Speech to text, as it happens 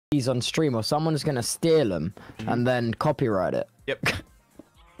these on stream, or someone's gonna steal them and then copyright it. Yep.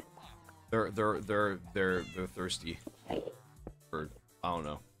 They're thirsty. Or I don't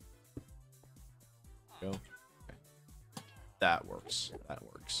know. Go. Okay. That works. That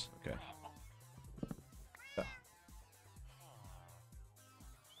works. Okay. Yeah.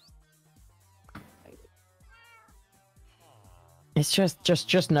 It's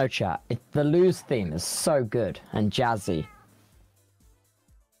just no chat. The lose theme is so good and jazzy.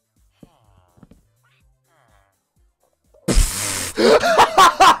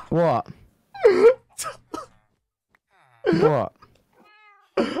 What? What?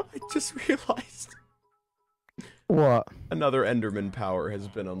 I just realized. What? Another Enderman power has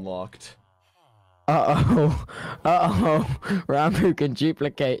been unlocked. Uh-oh. Uh-oh. Ranboo can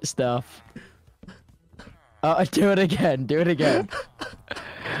duplicate stuff. Do it again. Do it again.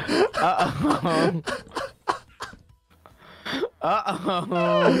 Uh-oh.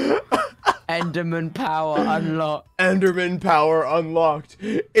 Uh-oh. Enderman power unlocked. Enderman power unlocked.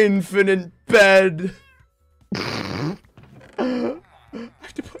 Infinite bed. I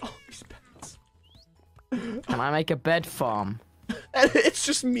have to put all these beds. Can I make a bed farm? And it's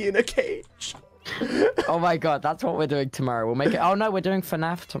just me in a cage. Oh my god, that's what we're doing tomorrow. We'll make it. Oh no, we're doing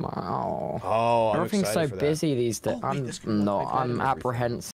FNAF tomorrow. Oh, I'm everything's so excited for that. busy these days. Oh, wait, I'm apprehensive.